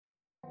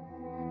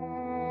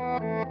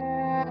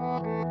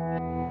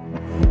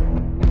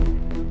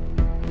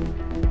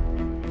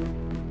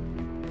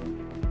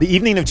The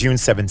evening of June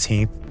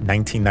 17th,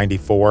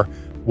 1994,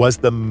 was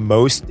the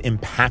most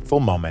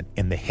impactful moment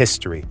in the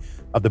history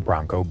of the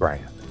Bronco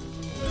brand.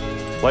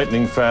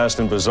 Lightning fast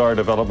and bizarre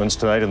developments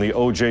tonight in the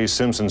O.J.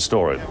 Simpson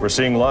story. We're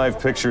seeing live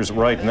pictures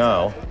right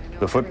now.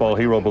 The football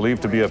hero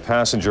believed to be a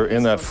passenger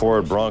in that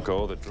Ford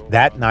Bronco.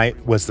 That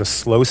night was the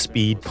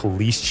slow-speed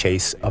police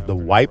chase of the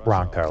white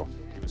Bronco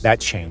that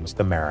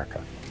changed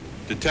America.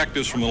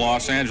 Detectives from the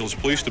Los Angeles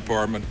Police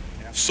Department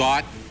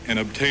sought and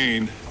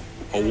obtained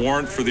a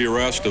warrant for the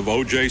arrest of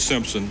O.J.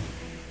 Simpson,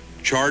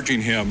 charging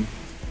him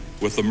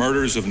with the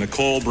murders of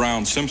Nicole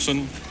Brown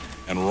Simpson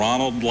and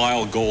Ronald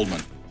Lyle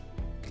Goldman.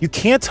 You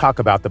can't talk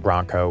about the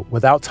Bronco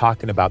without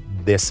talking about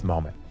this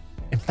moment.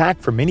 In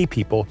fact, for many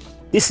people,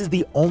 this is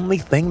the only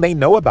thing they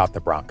know about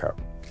the Bronco.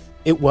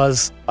 It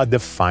was a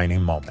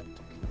defining moment.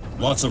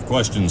 Lots of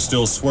questions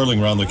still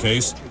swirling around the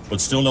case,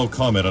 but still no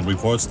comment on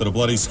reports that a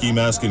bloody ski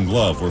mask and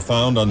glove were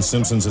found on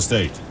Simpson's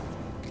estate.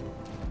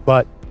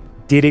 But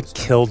did it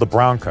kill the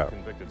Bronco?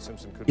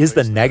 Is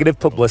the negative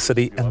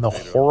publicity and the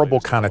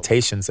horrible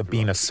connotations of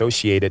being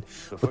associated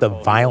with a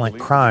violent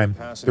crime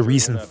the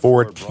reason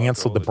Ford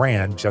canceled the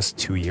brand just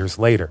 2 years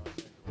later?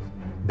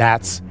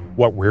 That's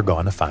what we're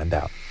going to find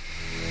out.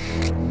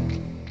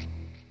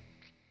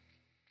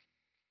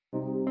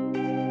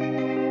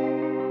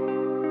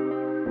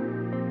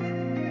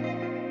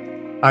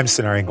 I'm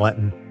Sonari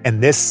Glinton,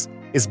 and this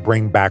is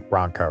Bring Back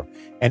Bronco,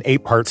 an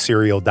 8-part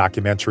serial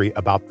documentary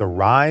about the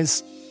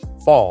rise,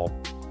 fall,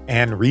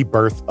 and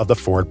rebirth of the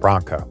Ford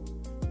Bronco.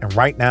 And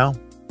right now,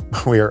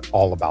 we're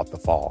all about the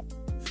fall.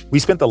 We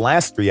spent the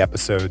last 3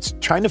 episodes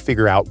trying to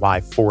figure out why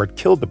Ford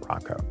killed the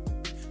Bronco.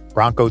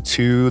 Bronco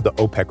 2, the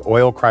OPEC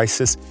oil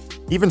crisis,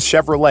 even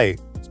Chevrolet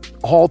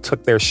all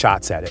took their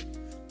shots at it.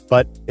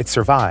 But it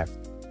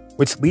survived,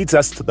 which leads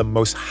us to the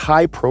most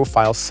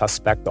high-profile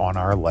suspect on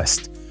our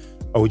list,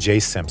 O.J.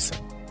 Simpson.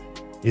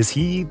 Is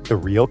he the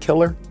real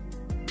killer?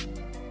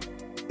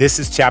 This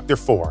is Chapter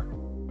 4,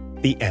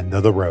 The End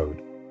of the Road.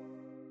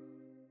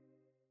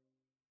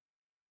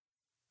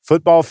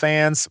 Football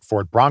fans,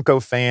 Ford Bronco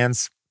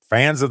fans,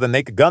 fans of the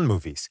Naked Gun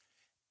movies,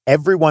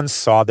 everyone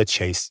saw the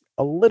chase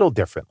a little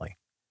differently.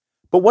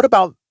 But what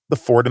about the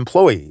Ford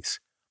employees?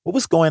 What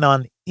was going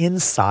on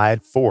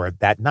inside Ford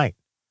that night?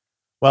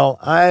 Well,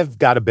 I've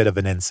got a bit of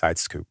an inside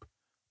scoop.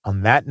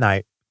 On that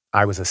night,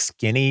 I was a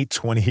skinny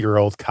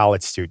 20-year-old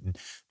college student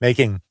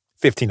making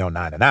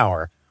 $15.09 an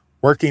hour,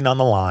 working on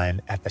the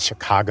line at the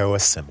Chicago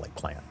assembly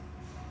plant.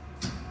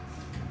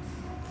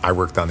 I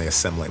worked on the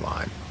assembly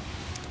line.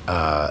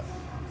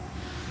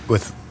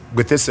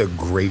 With this a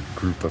great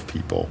group of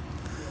people.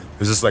 It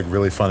was just like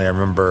really funny. I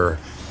remember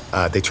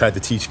they tried to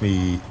teach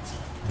me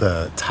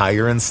the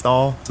tire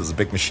install. So it's a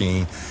big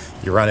machine.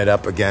 You run it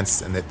up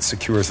against and it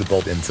secures the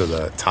bolt into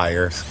the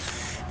tires.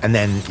 And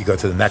then you go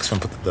to the next one,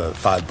 put the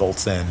 5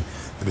 bolts in.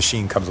 The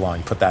machine comes along,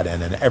 you put that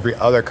in. And every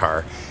other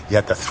car, you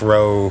have to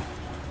throw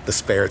the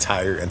spare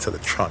tire into the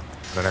trunk.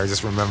 And I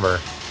just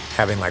remember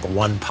having like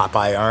one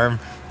Popeye arm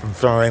from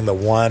throwing the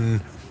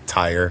one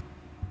tire.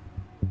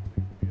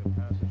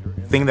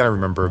 The thing that I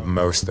remember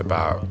most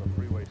about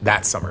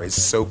that summer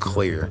is so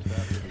clear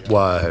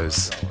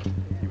was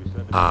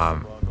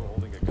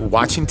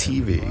watching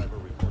TV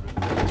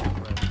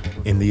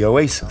in the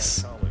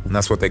Oasis. And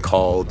that's what they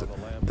called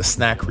the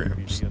snack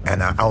rooms.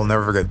 And I'll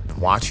never forget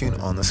watching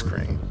on the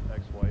screen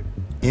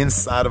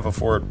inside of a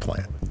Ford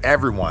plant.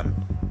 Everyone.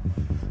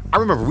 I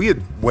remember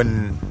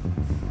when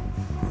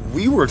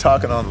we were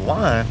talking on the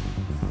line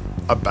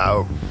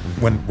about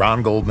when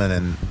Ron Goldman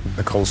and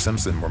Nicole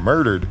Simpson were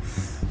murdered,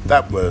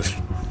 that was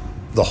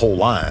the whole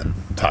line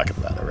talking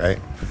about it, right?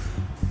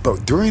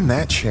 But during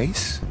that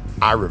chase,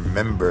 I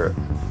remember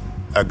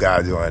a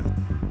guy doing,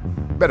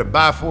 better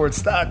buy Ford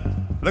stock.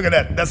 Look at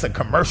that. That's a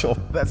commercial.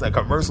 That's a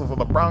commercial for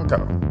the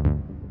Bronco.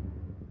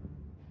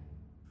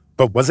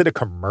 But was it a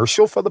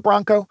commercial for the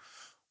Bronco?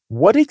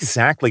 What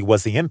exactly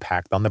was the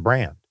impact on the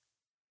brand?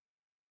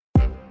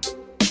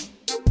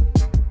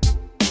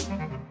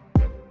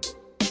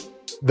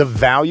 The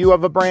value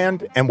of a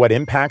brand and what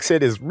impacts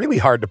it is really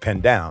hard to pin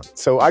down.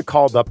 So I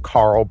called up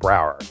Carl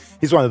Brauer.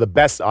 He's one of the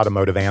best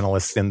automotive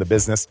analysts in the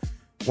business.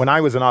 When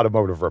I was an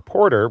automotive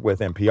reporter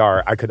with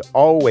NPR, I could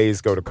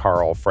always go to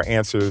Carl for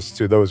answers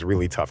to those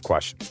really tough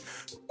questions.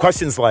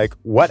 Questions like,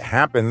 what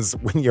happens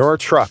when your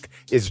truck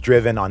is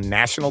driven on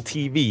national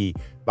TV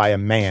by a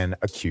man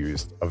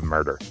accused of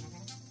murder?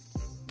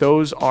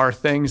 Those are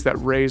things that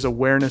raise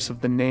awareness of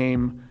the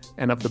name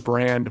and of the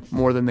brand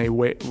more than they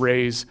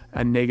raise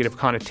a negative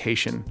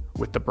connotation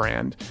with the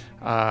brand.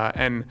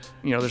 And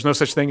there's no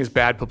such thing as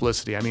bad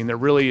publicity. I mean, there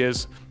really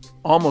is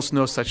almost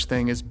no such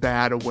thing as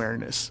bad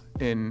awareness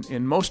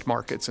in most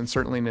markets, and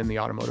certainly in the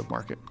automotive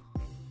market.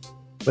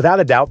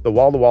 Without a doubt, the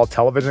wall-to-wall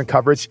television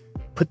coverage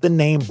put the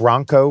name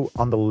Bronco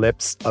on the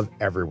lips of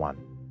everyone.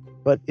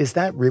 But is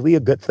that really a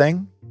good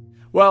thing?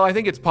 Well, I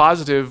think it's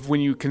positive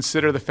when you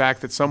consider the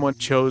fact that someone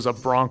chose a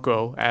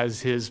Bronco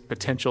as his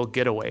potential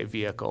getaway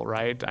vehicle,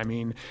 right? I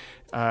mean,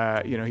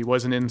 he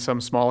wasn't in some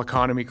small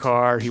economy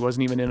car. He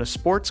wasn't even in a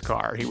sports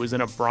car. He was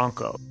in a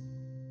Bronco.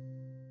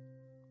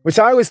 which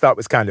I always thought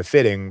was kind of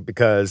fitting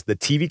because the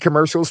TV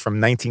commercials from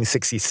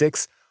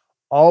 1966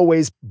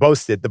 always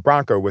boasted the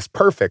Bronco was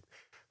perfect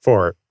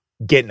for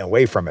getting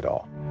away from it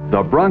all.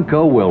 The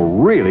Bronco will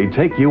really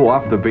take you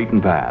off the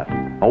beaten path,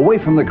 away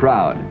from the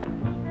crowd.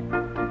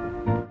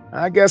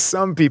 I guess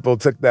some people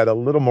took that a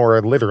little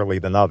more literally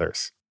than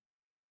others.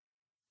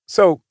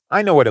 So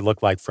I know what it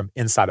looked like from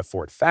inside a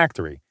Ford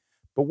factory,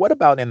 but what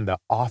about in the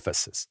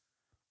offices?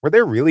 Were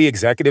there really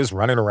executives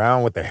running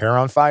around with their hair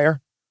on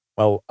fire?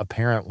 Well,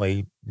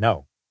 apparently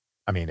no.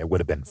 I mean, it would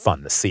have been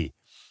fun to see.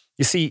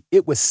 You see,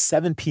 it was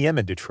 7 p.m.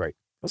 in Detroit.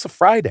 It was a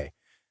Friday.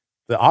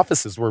 The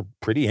offices were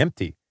pretty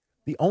empty.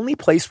 The only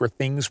place where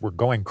things were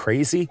going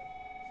crazy,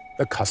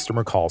 the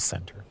customer call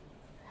center.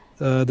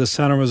 The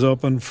center was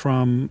open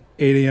from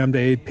 8 a.m. to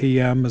 8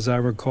 p.m., as I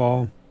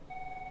recall.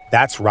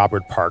 That's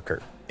Robert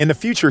Parker. In the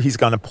future, he's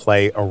going to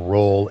play a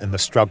role in the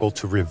struggle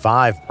to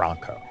revive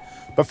Bronco.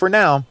 But for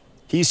now,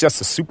 he's just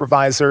a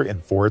supervisor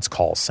in Ford's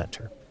call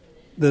center.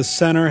 The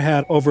center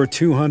had over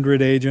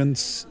 200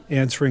 agents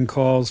answering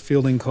calls,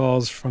 fielding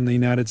calls from the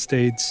United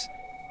States.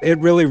 It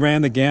really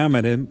ran the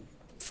gamut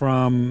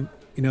from,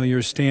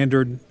 your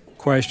standard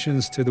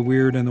questions to the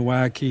weird and the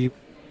wacky.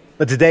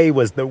 But today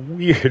was the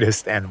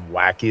weirdest and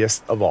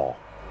wackiest of all.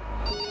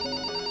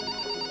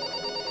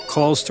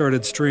 Calls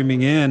started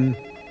streaming in.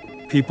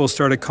 People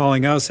started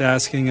calling us,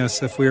 asking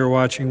us if we were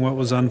watching what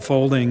was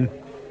unfolding,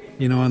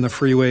 on the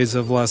freeways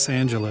of Los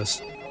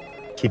Angeles.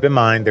 Keep in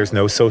mind, there's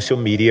no social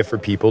media for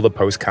people to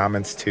post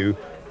comments to.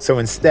 So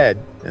instead,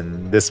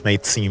 and this may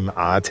seem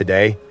odd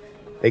today,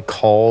 they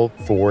call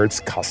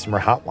Ford's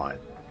customer hotline.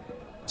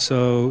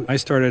 So I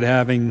started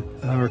having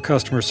our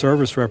customer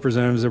service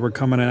representatives that were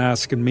coming and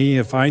asking me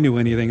if I knew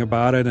anything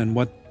about it and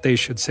what they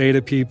should say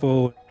to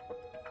people.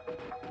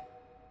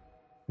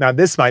 Now,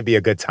 this might be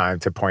a good time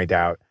to point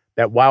out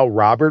that while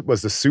Robert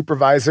was the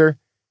supervisor,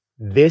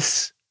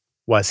 this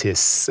was his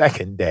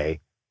second day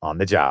on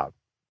the job.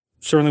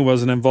 Certainly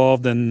wasn't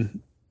involved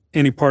in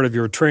any part of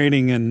your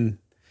training and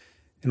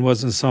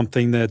wasn't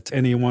something that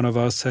any one of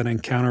us had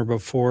encountered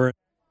before.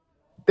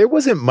 There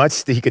wasn't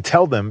much that he could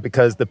tell them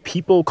because the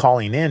people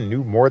calling in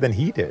knew more than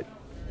he did.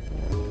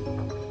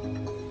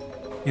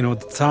 At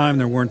the time,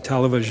 there weren't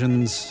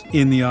televisions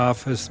in the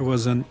office. There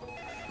wasn't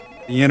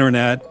the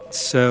internet.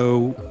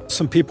 So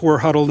some people were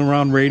huddled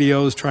around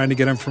radios trying to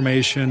get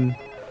information,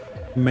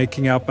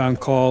 making outbound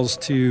calls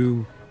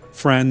to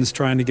friends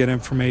trying to get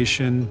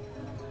information.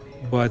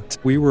 But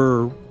we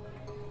were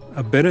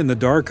a bit in the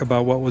dark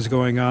about what was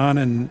going on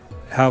and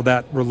how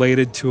that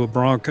related to a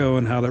Bronco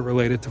and how that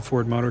related to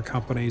Ford Motor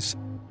Companies.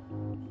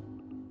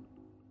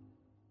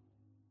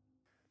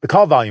 The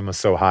call volume was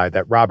so high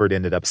that Robert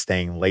ended up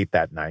staying late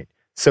that night.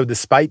 So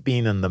despite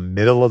being in the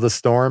middle of the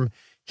storm,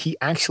 he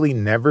actually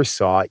never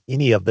saw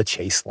any of the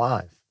chase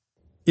live.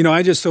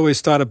 I just always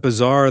thought it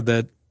bizarre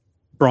that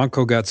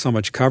Bronco got so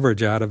much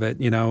coverage out of it.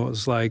 It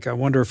was like, I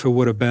wonder if it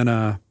would have been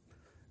a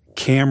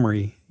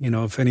Camry,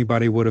 if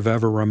anybody would have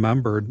ever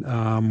remembered,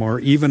 or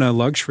even a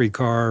luxury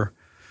car.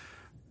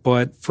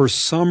 But for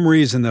some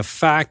reason, the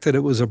fact that it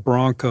was a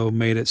Bronco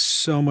made it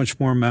so much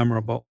more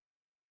memorable.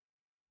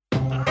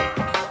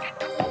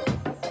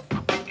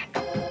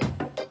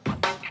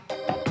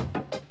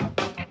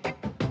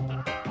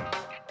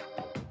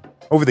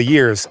 Over the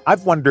years,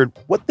 I've wondered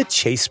what the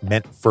chase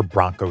meant for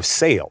Bronco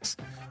sales.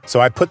 So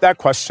I put that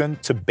question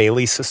to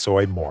Bailey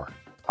Sassoy Moore,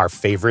 our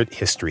favorite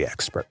history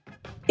expert.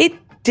 It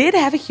did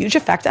have a huge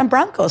effect on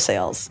Bronco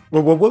sales.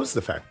 Well, what was the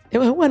effect? It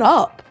went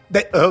up.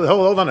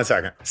 Hold on a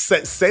second.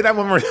 Say that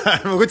one more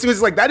time, which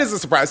was like, that is a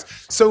surprise.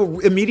 So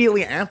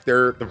immediately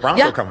after the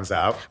Bronco comes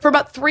out. For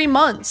about 3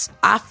 months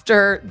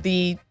after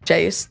the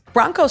chase,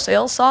 Bronco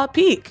sales saw a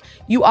peak.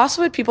 You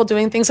also had people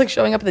doing things like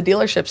showing up at the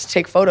dealerships to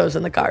take photos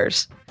in the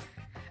cars.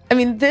 I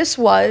mean, this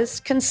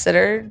was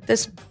considered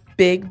this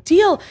big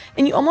deal.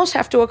 And you almost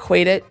have to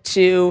equate it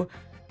to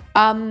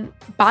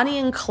Bonnie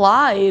and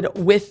Clyde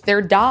with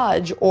their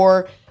Dodge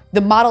or the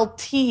Model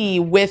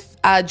T with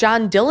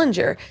John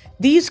Dillinger.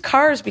 These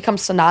cars become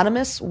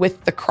synonymous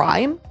with the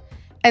crime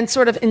and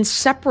sort of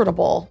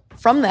inseparable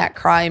from that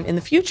crime in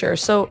the future.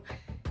 So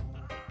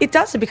it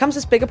becomes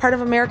this big a part of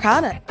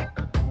Americana.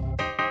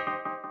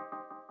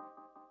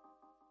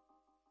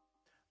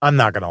 I'm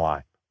not going to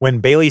lie. When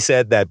Bailey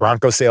said that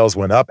Bronco sales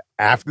went up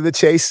after the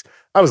chase,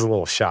 I was a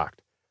little shocked.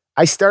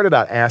 I started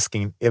out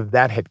asking if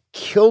that had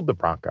killed the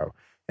Bronco,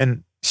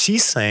 and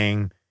she's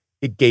saying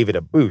it gave it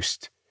a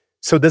boost.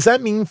 So does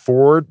that mean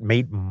Ford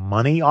made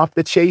money off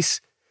the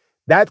chase?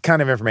 That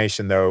kind of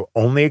information, though,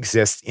 only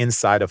exists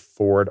inside of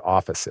Ford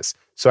offices.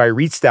 So I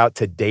reached out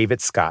to David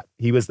Scott.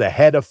 He was the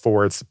head of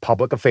Ford's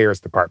public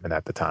affairs department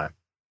at the time.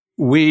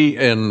 We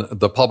in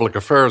the public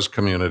affairs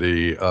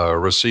community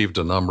received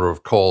a number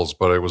of calls,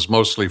 but it was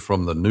mostly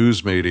from the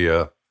news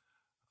media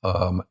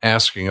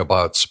asking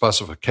about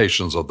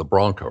specifications of the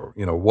Bronco.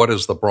 What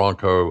is the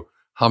Bronco?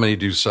 How many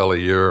do you sell a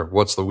year?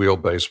 What's the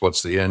wheelbase?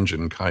 What's the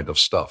engine kind of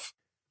stuff?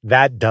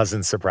 That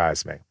doesn't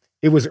surprise me.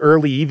 It was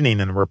early evening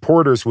and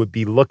reporters would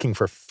be looking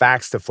for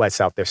facts to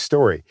flesh out their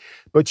story.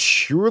 But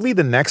surely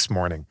the next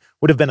morning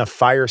would have been a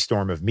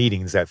firestorm of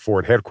meetings at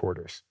Ford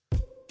headquarters.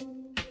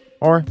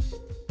 Or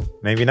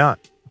maybe not.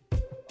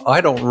 I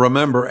don't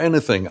remember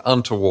anything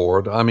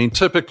untoward. I mean,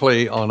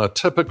 typically on a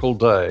typical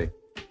day,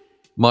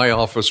 my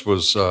office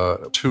was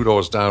 2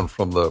 doors down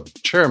from the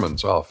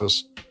chairman's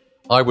office.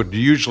 I would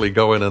usually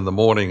go in the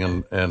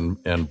morning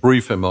and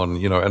brief him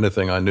on,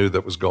 anything I knew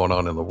that was going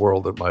on in the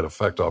world that might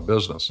affect our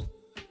business.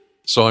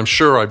 So I'm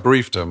sure I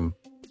briefed him,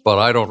 but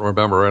I don't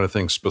remember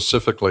anything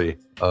specifically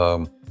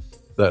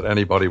that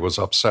anybody was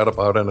upset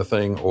about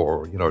anything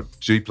or,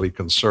 deeply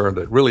concerned.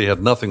 It really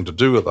had nothing to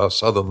do with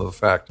us other than the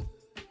fact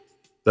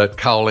that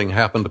Cowling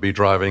happened to be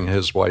driving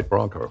his white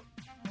Bronco.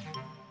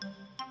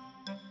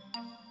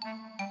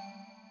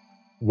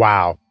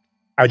 Wow.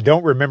 I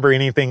don't remember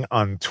anything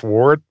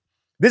untoward.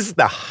 This is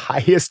the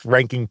highest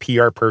ranking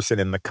PR person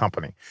in the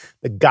company,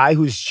 the guy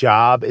whose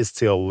job is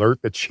to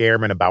alert the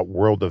chairman about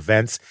world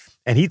events,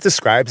 and he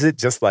describes it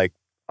just like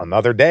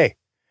another day.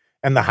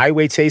 And the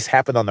highway chase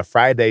happened on the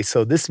Friday,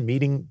 so this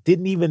meeting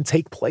didn't even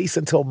take place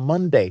until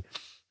Monday,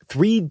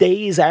 3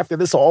 days after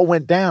this all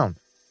went down.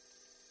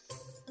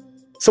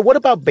 So what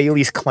about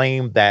Bailey's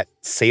claim that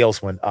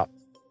sales went up?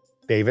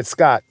 David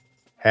Scott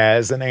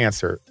has an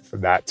answer for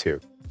that too.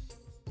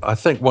 I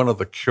think one of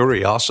the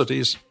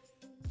curiosities,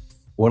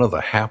 one of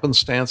the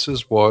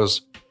happenstances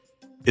was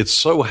it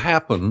so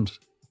happened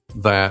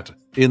that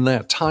in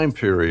that time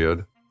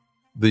period,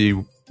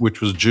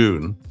 which was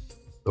June,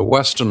 the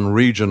Western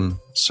Region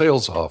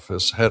sales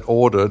office had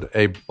ordered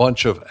a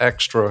bunch of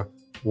extra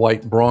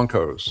white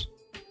Broncos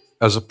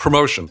as a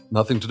promotion,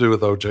 nothing to do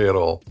with OJ at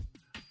all,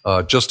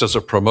 just as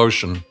a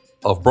promotion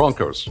of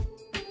Broncos.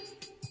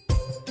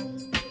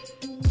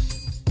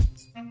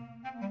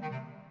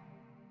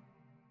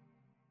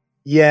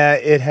 Yeah,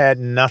 it had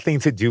nothing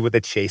to do with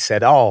the chase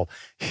at all.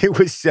 It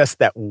was just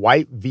that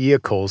white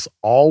vehicles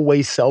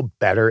always sell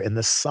better in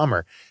the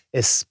summer,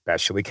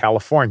 especially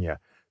California.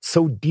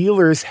 So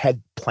dealers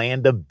had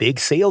planned a big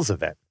sales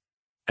event.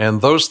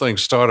 And those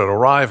things started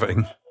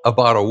arriving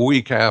about a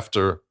week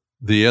after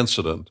the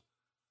incident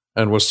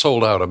and was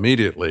sold out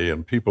immediately.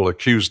 And people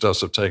accused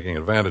us of taking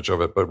advantage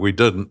of it, but we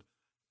didn't.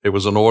 It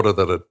was an order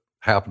that had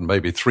happened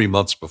maybe 3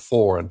 months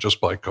before. And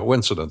just by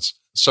coincidence,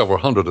 several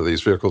hundred of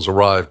these vehicles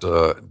arrived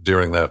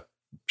during that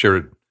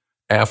period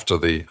after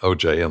the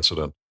OJ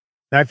incident.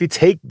 Now, if you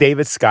take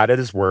David Scott at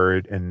his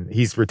word, and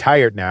he's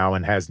retired now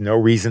and has no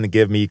reason to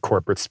give me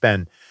corporate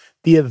spin,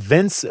 the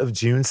events of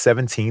June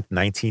 17th,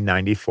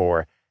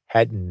 1994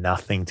 had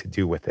nothing to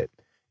do with it.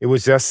 It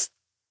was just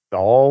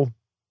all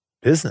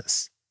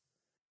business.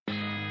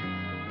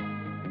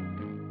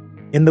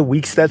 In the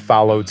weeks that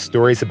followed,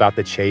 stories about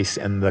the chase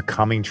and the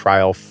coming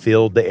trial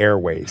filled the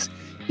airways.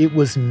 It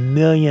was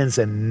millions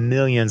and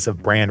millions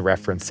of brand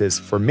references.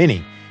 For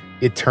many,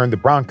 it turned the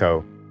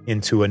Bronco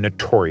into a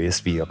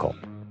notorious vehicle.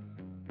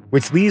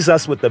 Which leaves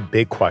us with the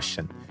big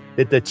question.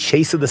 Did the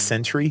chase of the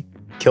century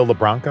kill the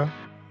Bronco?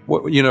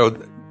 Well,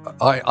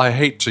 I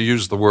hate to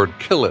use the word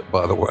kill it,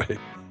 by the way.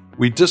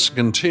 We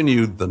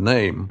discontinued the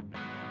name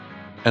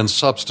and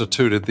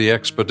substituted the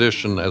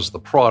Expedition as the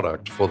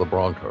product for the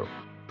Bronco.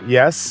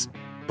 Yes,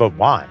 but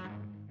why?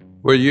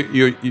 Well,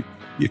 you're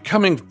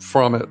coming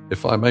from it,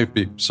 if I may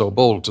be so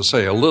bold to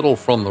say, a little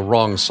from the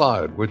wrong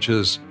side, which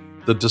is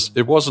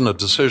it wasn't a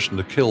decision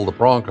to kill the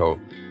Bronco.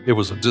 It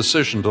was a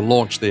decision to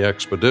launch the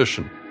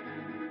Expedition.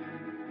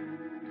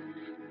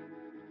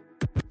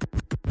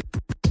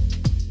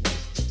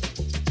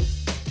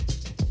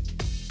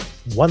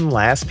 One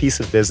last piece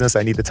of business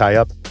I need to tie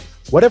up.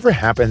 Whatever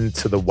happened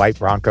to the white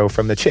Bronco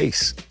from the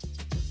chase?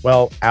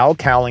 Well, Al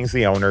Cowlings,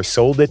 the owner,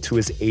 sold it to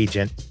his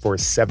agent for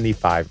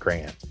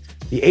 $75,000.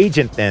 The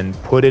agent then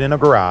put it in a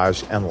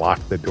garage and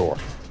locked the door.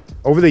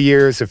 Over the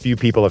years, a few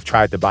people have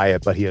tried to buy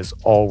it, but he has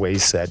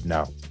always said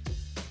no.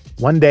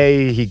 One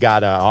day, he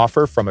got an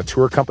offer from a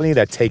tour company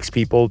that takes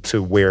people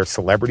to where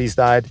celebrities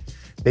died.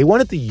 They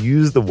wanted to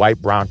use the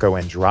white Bronco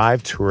and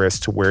drive tourists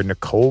to where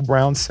Nicole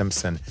Brown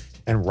Simpson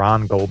and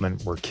Ron Goldman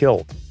were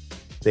killed.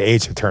 The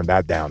agent turned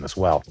that down as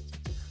well.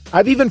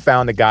 I've even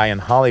found a guy in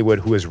Hollywood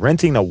who is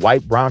renting a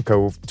white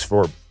Bronco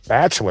for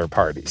bachelor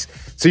parties,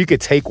 so you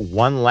could take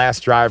one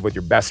last drive with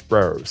your best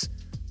bros.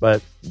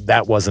 But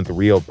that wasn't the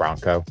real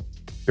Bronco.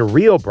 The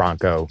real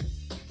Bronco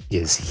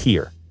is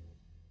here.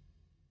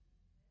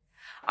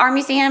 Our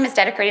museum is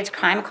dedicated to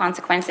crime and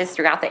consequences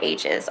throughout the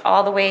ages,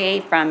 all the way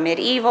from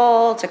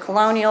medieval to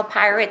colonial,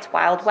 pirates,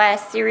 Wild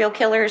West, serial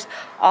killers,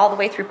 all the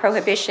way through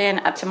Prohibition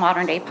up to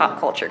modern-day pop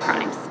culture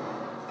crimes.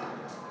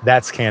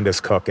 That's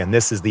Candace Cook, and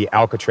this is the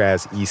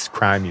Alcatraz East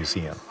Crime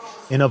Museum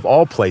in, of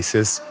all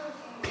places,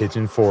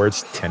 Pigeon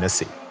Forge,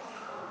 Tennessee.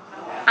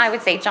 I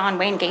would say John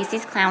Wayne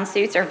Gacy's clown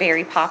suits are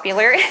very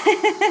popular.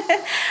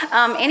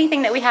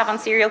 Anything that we have on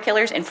serial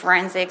killers and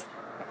forensics.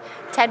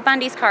 Ted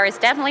Bundy's car is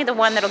definitely the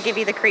one that'll give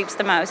you the creeps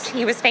the most.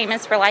 He was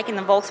famous for liking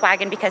the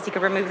Volkswagen because he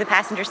could remove the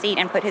passenger seat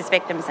and put his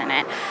victims in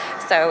it.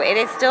 So it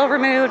is still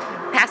removed,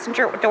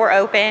 passenger door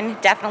open.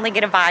 Definitely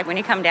get a vibe when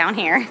you come down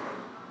here.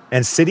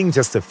 And sitting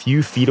just a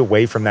few feet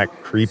away from that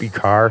creepy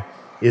car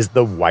is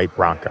the white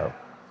Bronco.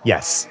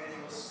 Yes,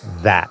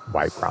 that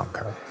white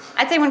Bronco.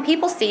 I'd say when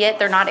people see it,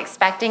 they're not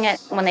expecting it.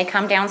 When they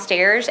come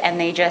downstairs and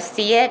they just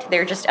see it,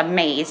 they're just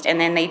amazed.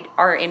 And then they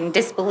are in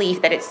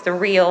disbelief that it's the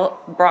real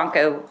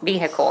Bronco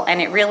vehicle.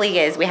 And it really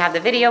is. We have the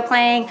video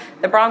playing,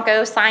 the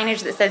Bronco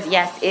signage that says,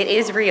 yes, it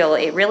is real.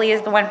 It really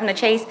is the one from the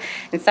chase.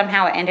 And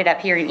somehow it ended up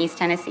here in East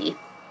Tennessee.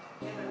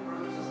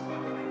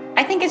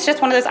 I think it's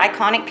just one of those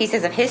iconic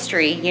pieces of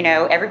history. You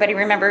know, everybody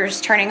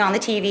remembers turning on the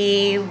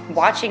TV,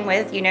 watching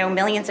with,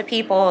 millions of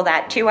people,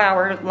 that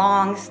 2-hour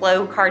long,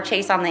 slow car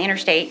chase on the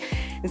interstate.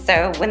 And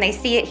so when they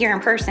see it here in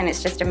person,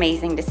 it's just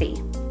amazing to see.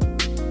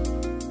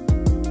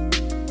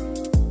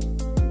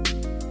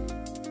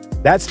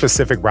 That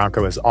specific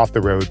Bronco is off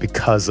the road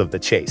because of the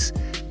chase.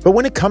 But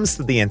when it comes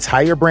to the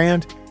entire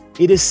brand,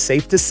 it is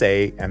safe to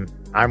say, and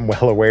I'm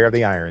well aware of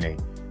the irony,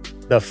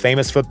 the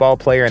famous football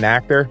player and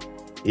actor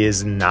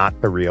is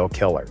not the real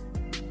killer.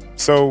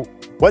 So,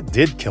 what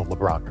did kill the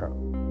Bronco?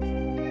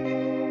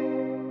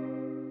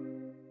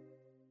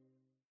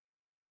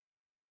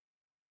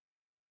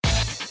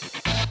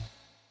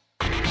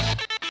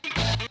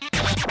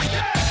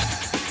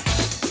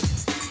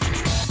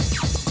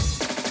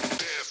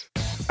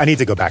 I need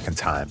to go back in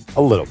time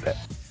a little bit.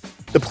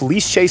 The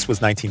police chase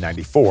was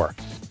 1994,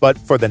 but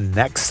for the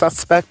next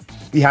suspect,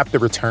 we have to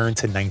return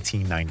to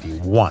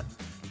 1991,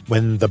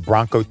 when the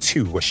Bronco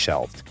 2 was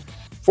shelved.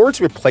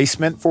 Ford's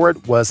replacement for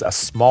it was a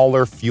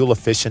smaller,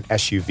 fuel-efficient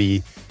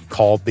SUV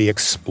called the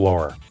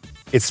Explorer.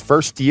 Its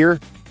first year,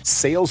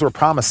 sales were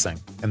promising,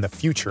 and the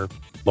future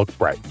looked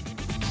bright.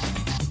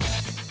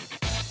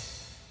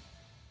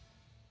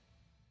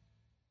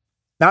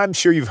 Now, I'm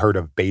sure you've heard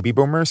of baby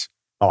boomers.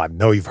 Well, I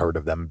know you've heard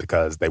of them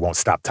because they won't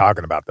stop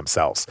talking about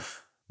themselves.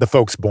 The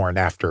folks born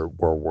after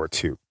World War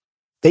II.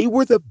 They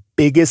were the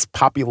biggest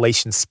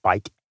population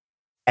spike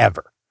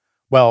ever.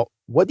 Well,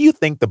 what do you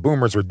think the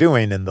boomers were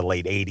doing in the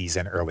late 80s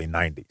and early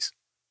 90s?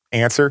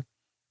 Answer: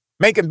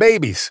 making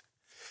babies.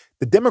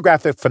 The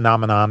demographic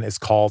phenomenon is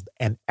called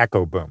an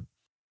echo boom.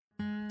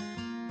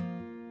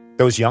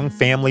 Those young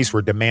families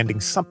were demanding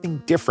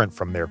something different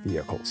from their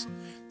vehicles.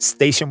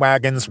 Station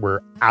wagons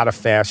were out of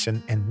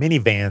fashion and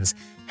minivans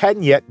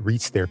hadn't yet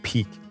reached their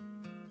peak.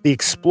 The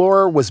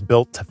Explorer was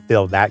built to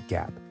fill that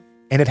gap,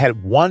 and it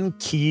had one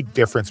key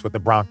difference with the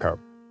Bronco: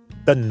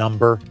 the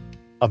number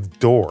of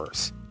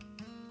doors.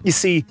 You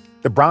see,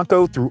 the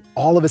Bronco, through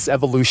all of its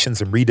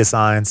evolutions and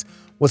redesigns,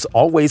 was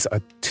always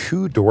a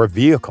 2-door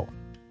vehicle.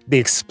 The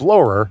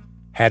Explorer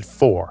had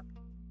 4.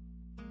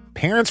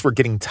 Parents were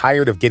getting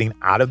tired of getting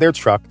out of their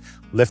truck,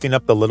 lifting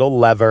up the little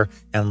lever,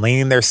 and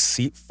leaning their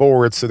seat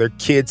forward so their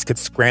kids could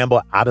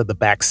scramble out of the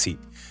back seat.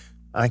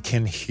 I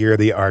can hear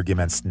the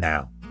arguments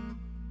now.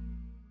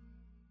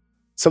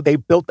 So they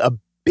built a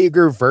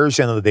bigger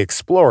version of the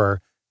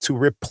Explorer to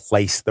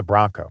replace the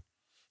Bronco.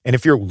 And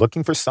if you're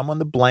looking for someone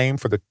to blame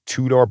for the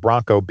 2-door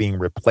Bronco being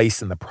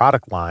replaced in the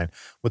product line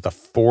with a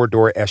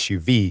 4-door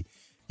SUV,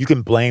 you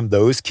can blame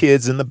those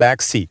kids in the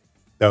back seat,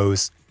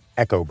 those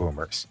echo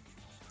boomers.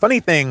 Funny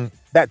thing,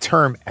 that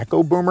term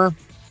echo boomer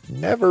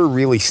never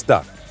really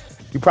stuck.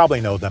 You probably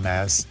know them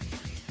as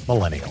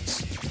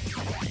millennials.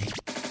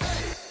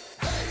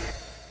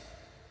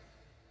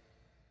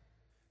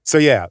 So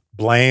yeah,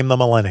 blame the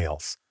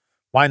millennials.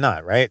 Why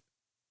not, right?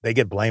 They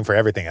get blamed for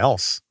everything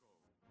else.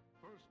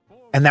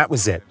 And that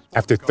was it.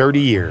 After 30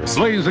 years,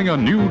 blazing a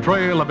new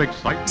trail of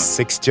excitement.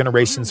 6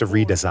 generations of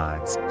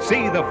redesigns.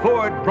 See the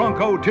Ford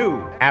Bronco 2.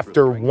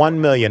 After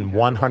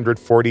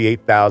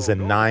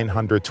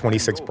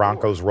 1,148,926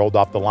 Broncos rolled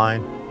off the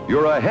line,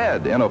 you're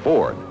ahead in a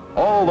Ford,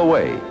 all the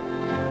way.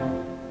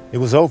 It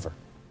was over.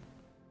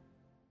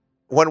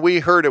 When we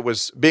heard it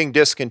was being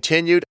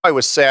discontinued, I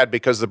was sad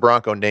because the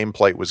Bronco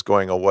nameplate was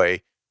going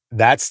away.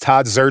 That's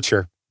Todd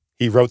Zurcher.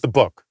 He wrote the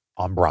book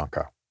on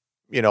Bronco.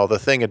 You know, the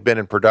thing had been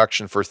in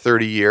production for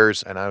 30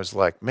 years, and I was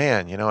like,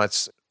 man,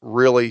 it's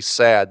really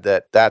sad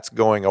that that's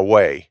going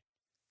away.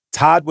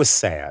 Todd was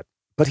sad,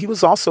 but he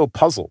was also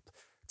puzzled.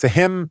 To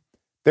him,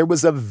 there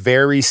was a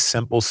very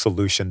simple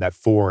solution that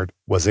Ford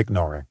was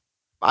ignoring.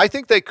 I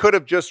think they could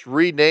have just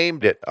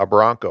renamed it a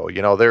Bronco.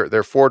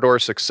 Their 4-door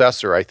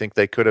successor, I think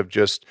they could have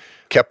just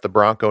kept the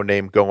Bronco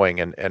name going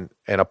and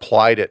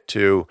applied it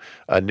to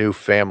a new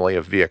family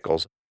of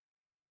vehicles.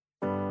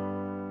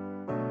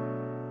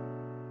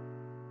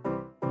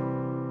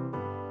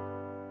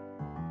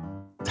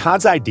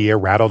 Todd's idea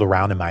rattled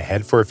around in my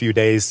head for a few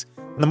days,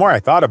 and the more I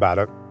thought about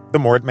it, the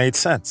more it made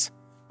sense.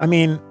 I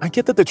mean, I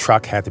get that the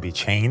truck had to be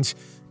changed,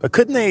 but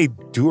couldn't they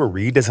do a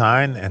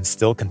redesign and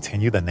still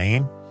continue the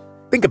name?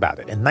 Think about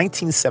it. In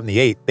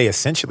 1978, they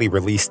essentially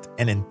released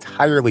an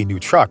entirely new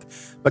truck,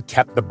 but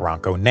kept the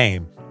Bronco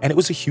name, and it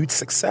was a huge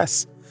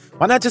success.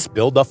 Why not just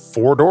build a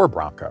 4-door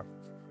Bronco?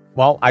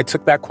 Well, I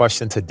took that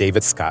question to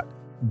David Scott.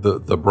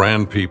 The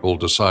brand people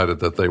decided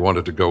that they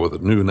wanted to go with a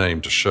new name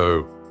to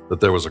show that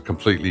there was a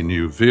completely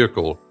new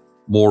vehicle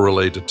more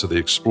related to the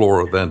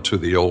Explorer than to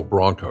the old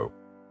Bronco.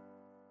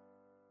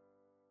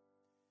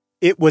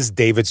 It was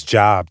David's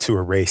job to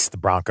erase the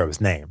Bronco's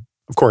name.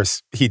 Of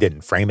course, he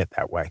didn't frame it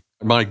that way.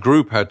 My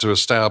group had to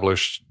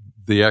establish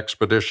the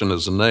Expedition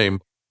as a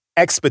name.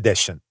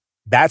 Expedition.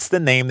 That's the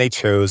name they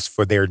chose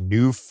for their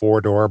new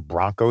four-door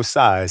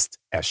Bronco-sized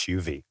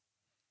SUV.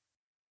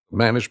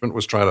 Management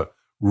was trying to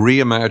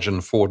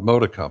reimagine Ford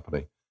Motor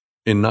Company.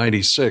 In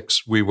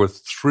 96, we were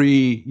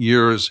 3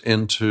 years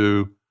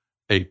into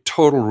a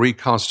total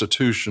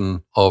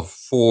reconstitution of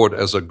Ford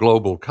as a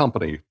global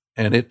company,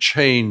 and it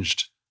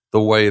changed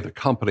the way the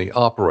company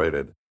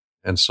operated.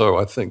 And so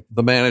I think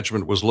the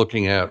management was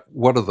looking at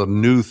what are the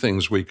new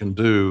things we can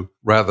do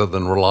rather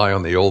than rely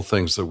on the old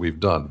things that we've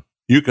done.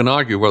 You can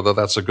argue whether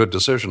that's a good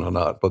decision or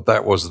not, but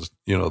that was,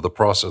 the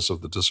process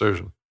of the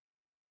decision.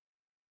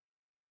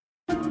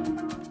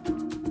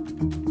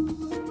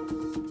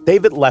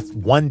 David left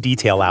one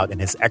detail out in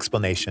his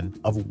explanation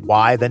of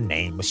why the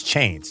name was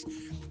changed.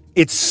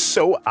 It's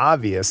so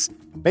obvious,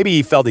 maybe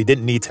he felt he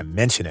didn't need to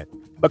mention it,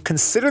 but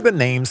consider the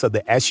names of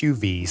the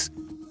SUVs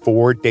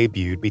Ford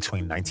debuted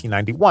between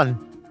 1991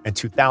 and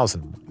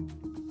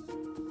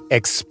 2001.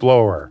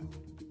 Explorer,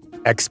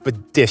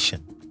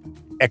 Expedition,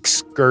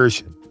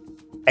 Excursion,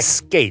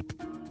 Escape.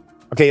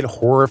 Okay, it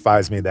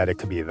horrifies me that it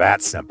could be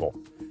that simple.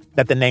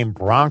 That the name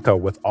Bronco,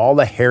 with all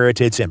the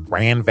heritage and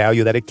brand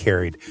value that it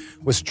carried,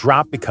 was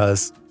dropped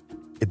because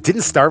it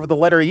didn't start with the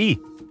letter E.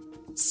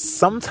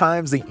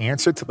 Sometimes the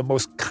answer to the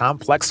most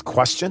complex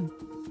question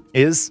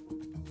is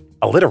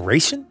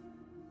alliteration.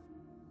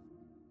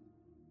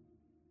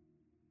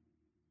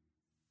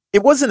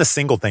 It wasn't a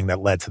single thing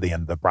that led to the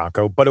end of the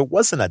Bronco, but it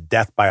wasn't a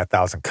death by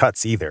 1,000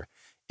 cuts either.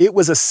 It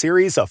was a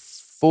series of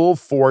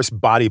full-force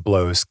body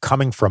blows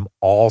coming from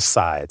all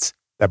sides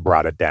that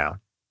brought it down.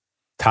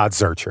 Todd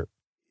Zurcher.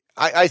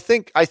 I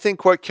think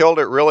what killed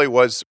it really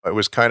was it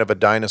was kind of a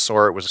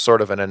dinosaur. It was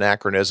sort of an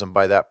anachronism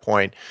by that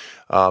point.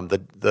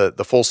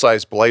 The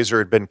full-size Blazer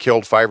had been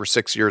killed 5 or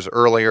 6 years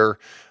earlier.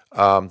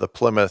 The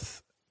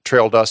Plymouth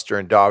Trail Duster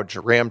and Dodge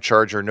Ram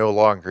Charger no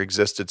longer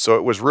existed. So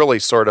it was really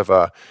sort of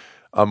a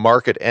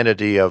market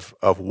entity of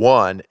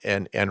one,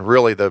 and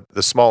really the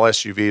small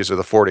SUVs or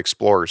the Ford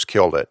Explorers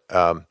killed it.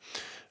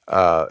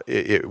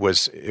 It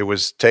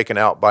was taken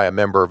out by a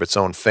member of its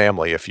own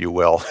family, if you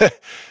will.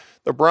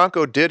 The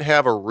Bronco did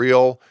have a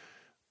real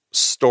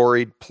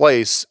storied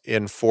place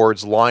in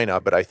Ford's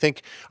lineup, but I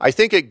think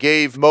it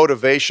gave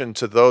motivation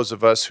to those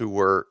of us who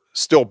were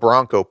still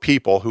Bronco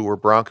people, who were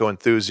Bronco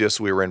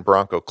enthusiasts. We were in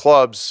Bronco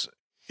clubs.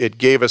 It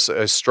gave us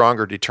a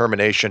stronger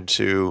determination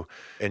to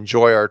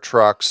enjoy our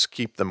trucks,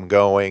 keep them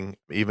going,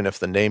 even if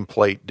the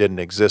nameplate didn't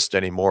exist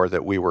anymore,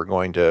 that we were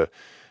going to,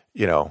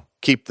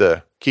 keep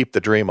the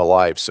dream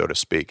alive, so to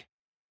speak.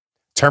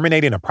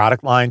 Terminating a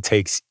product line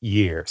takes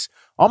years,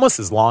 almost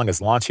as long as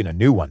launching a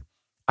new one.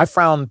 I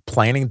found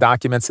planning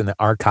documents in the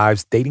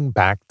archives dating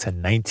back to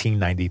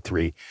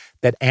 1993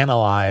 that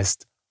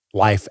analyzed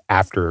life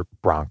after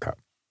Bronco.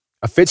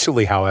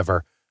 Officially,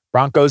 however,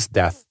 Bronco's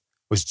death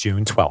was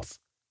June 12th,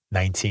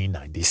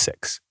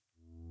 1996.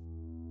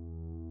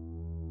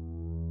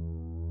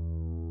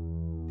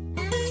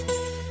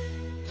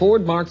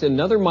 Ford marked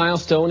another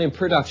milestone in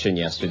production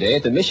yesterday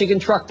at the Michigan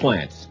truck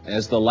plant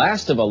as the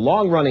last of a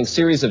long-running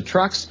series of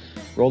trucks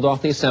rolled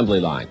off the assembly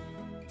line.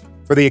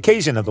 For the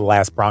occasion of the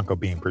last Bronco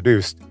being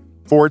produced,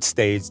 Ford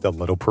staged a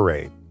little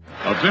parade.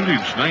 A vintage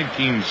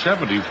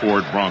 1970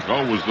 Ford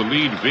Bronco was the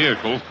lead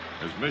vehicle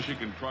as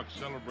Michigan trucks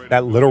celebrated.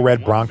 That little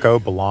red Bronco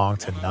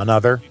belonged to none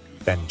other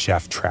than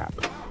Jeff Trapp.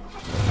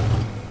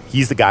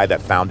 He's the guy that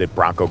founded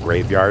Bronco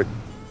Graveyard.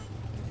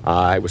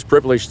 I was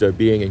privileged to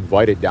being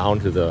invited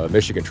down to the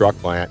Michigan truck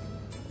plant.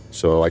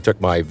 So I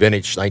took my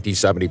vintage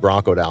 1970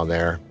 Bronco down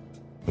there,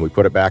 and we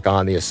put it back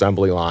on the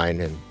assembly line,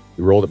 and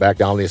we rolled it back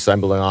down the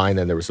assembly line.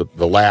 And there was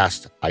the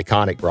last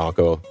iconic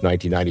Bronco,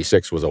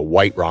 1996, was a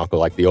white Bronco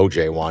like the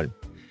OJ one.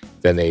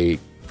 Then the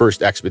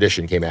first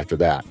Expedition came after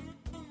that.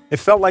 It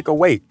felt like a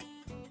wake,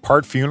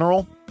 part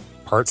funeral,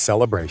 part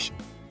celebration.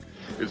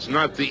 It's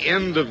not the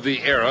end of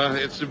the era,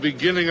 it's the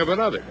beginning of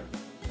another.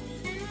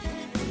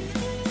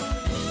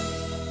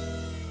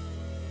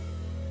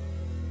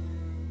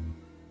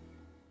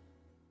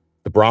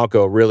 The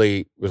Bronco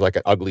really was like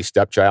an ugly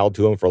stepchild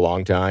to him for a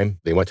long time.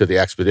 They went to the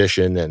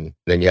Expedition, and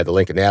then you had the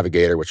Lincoln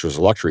Navigator, which was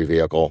a luxury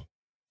vehicle.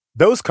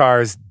 Those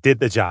cars did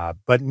the job,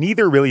 but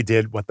neither really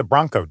did what the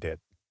Bronco did.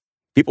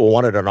 People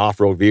wanted an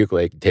off-road vehicle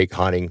they could take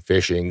hunting,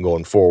 fishing,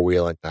 going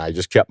four-wheeling. I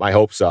just kept my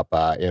hopes up.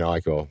 I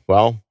go,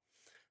 well,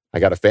 I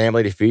got a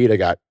family to feed. I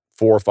got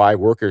 4 or 5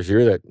 workers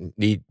here that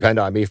depend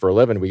on me for a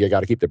living. We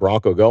got to keep the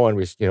Bronco going.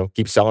 We,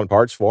 keep selling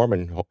parts for them,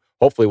 and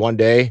hopefully one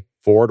day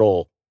Ford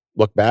will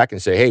look back and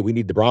say, hey, we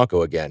need the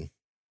Bronco again.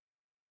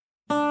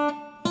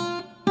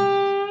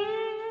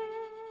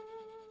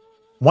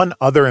 One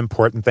other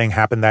important thing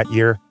happened that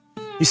year.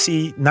 You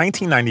see,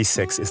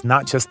 1996 is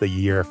not just the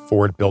year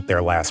Ford built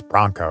their last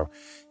Bronco.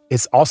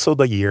 It's also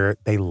the year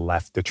they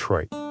left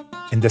Detroit.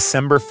 In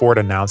December, Ford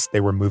announced they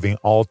were moving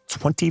all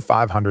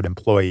 2,500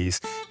 employees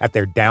at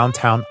their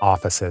downtown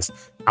offices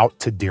out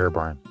to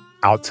Dearborn,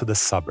 out to the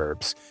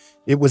suburbs.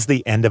 It was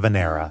the end of an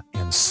era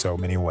in so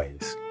many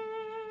ways.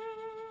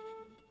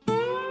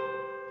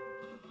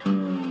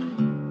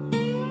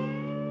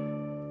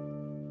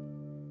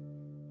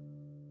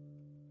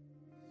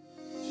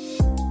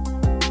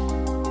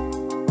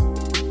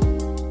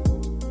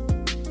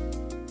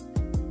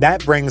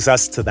 That brings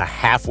us to the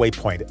halfway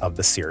point of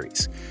the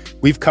series.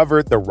 We've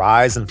covered the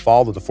rise and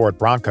fall of the Ford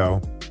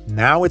Bronco.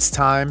 Now it's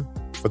time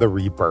for the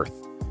rebirth,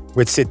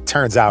 which it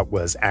turns out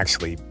was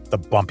actually the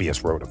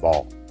bumpiest road of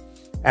all.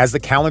 As the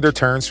calendar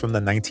turns from the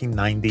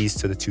 1990s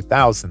to the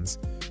 2000s,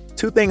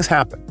 two things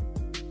happen.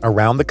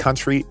 Around the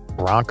country,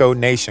 Bronco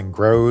Nation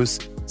grows,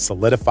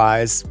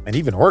 solidifies, and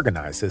even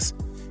organizes.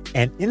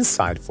 And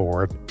inside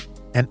Ford,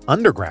 an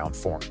underground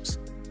forms,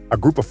 a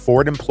group of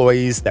Ford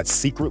employees that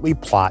secretly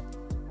plot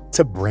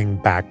to bring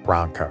back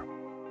Bronco.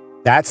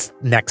 That's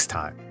next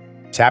time.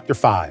 Chapter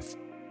 5,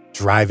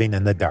 Driving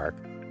in the Dark.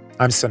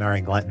 I'm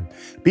Sonari Glinton.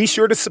 Be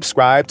sure to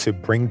subscribe to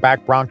Bring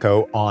Back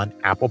Bronco on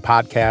Apple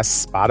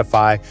Podcasts,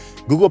 Spotify,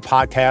 Google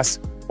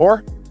Podcasts, or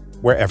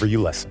wherever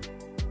you listen.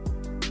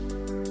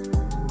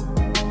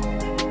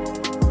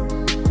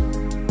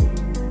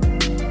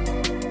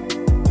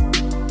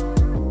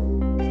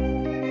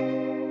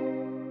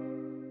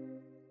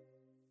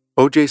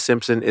 O.J.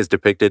 Simpson is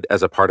depicted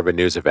as a part of a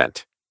news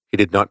event. He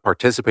did not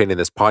participate in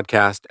this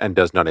podcast and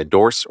does not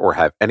endorse or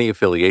have any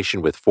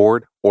affiliation with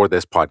Ford or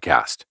this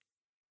podcast.